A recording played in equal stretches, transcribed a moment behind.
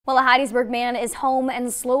Well, a Hattiesburg man is home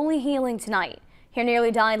and slowly healing tonight. He nearly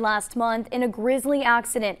died last month in a grisly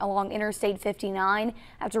accident along Interstate 59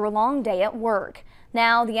 after a long day at work.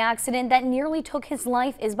 Now, the accident that nearly took his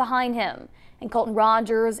life is behind him. And Colton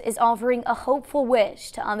Rogers is offering a hopeful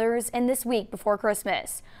wish to others in this week before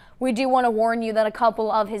Christmas. We do want to warn you that a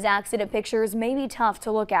couple of his accident pictures may be tough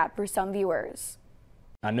to look at for some viewers.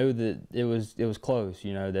 I knew that it was close,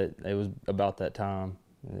 you know, that it was about that time.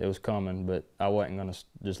 It was coming, but I wasn't going to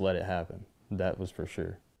just let it happen. That was for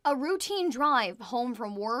sure. A routine drive home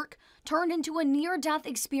from work turned into a near-death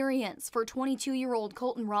experience for 22-year-old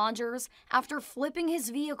Colton Rogers after flipping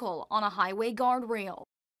his vehicle on a highway guardrail.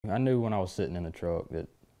 I knew when I was sitting in the truck that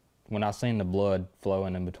when I seen the blood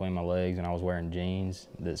flowing in between my legs and I was wearing jeans,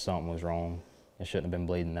 that something was wrong. I shouldn't have been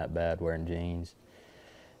bleeding that bad wearing jeans.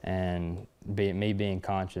 And me being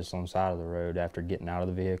conscious on the side of the road after getting out of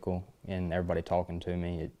the vehicle and everybody talking to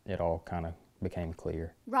me, it all kind of became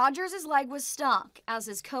clear. Rogers' leg was stuck as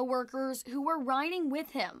his co-workers who were riding with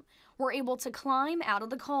him were able to climb out of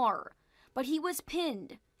the car. But he was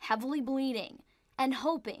pinned, heavily bleeding, and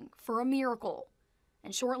hoping for a miracle.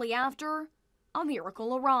 And shortly after, a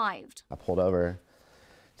miracle arrived. I pulled over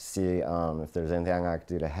to see if there's anything I could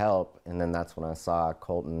do to help, and then that's when I saw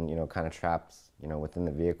Colton, kind of trapped, within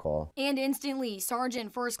the vehicle. And instantly,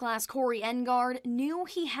 Sergeant First Class Corey Engard knew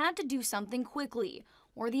he had to do something quickly,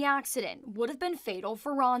 or the accident would have been fatal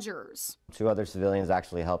for Rogers. 2 other civilians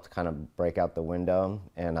actually helped kind of break out the window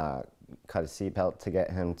and cut a seatbelt to get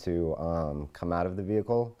him to come out of the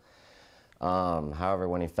vehicle. However,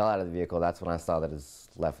 when he fell out of the vehicle, that's when I saw that his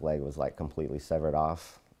left leg was like completely severed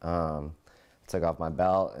off. Took off my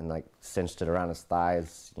belt and cinched it around his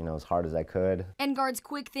thighs, as hard as I could. Engard's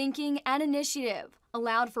quick thinking and initiative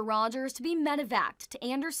allowed for Rogers to be medevaced to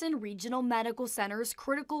Anderson Regional Medical Center's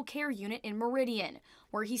critical care unit in Meridian,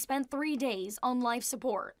 where he spent 3 days on life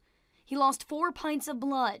support. He lost 4 pints of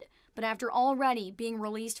blood, but after already being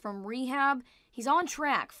released from rehab, he's on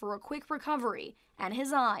track for a quick recovery, and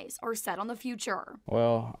his eyes are set on the future.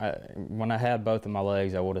 Well, when I had both of my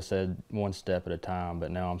legs, I would have said 1 step at a time,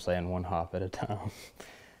 but now I'm saying 1 hop at a time.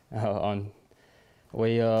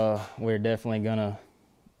 We're definitely gonna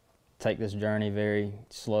take this journey very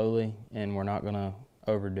slowly, and we're not gonna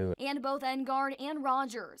overdo it. And both Engard and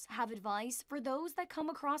Rogers have advice for those that come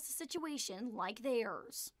across a situation like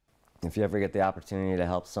theirs. If you ever get the opportunity to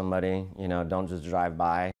help somebody, don't just drive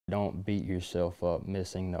by. Don't beat yourself up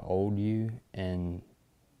missing the old you, and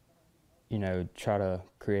try to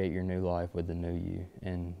create your new life with the new you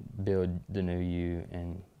and build the new you,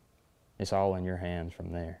 and it's all in your hands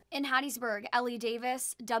from there. In Hattiesburg, Ellie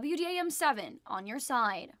Davis, WDAM 7 on your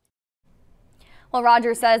side. Well,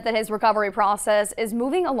 Rogers says that his recovery process is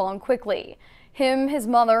moving along quickly. Him, his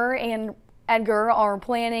mother, and Edgar are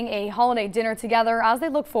planning a holiday dinner together as they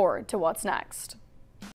look forward to what's next.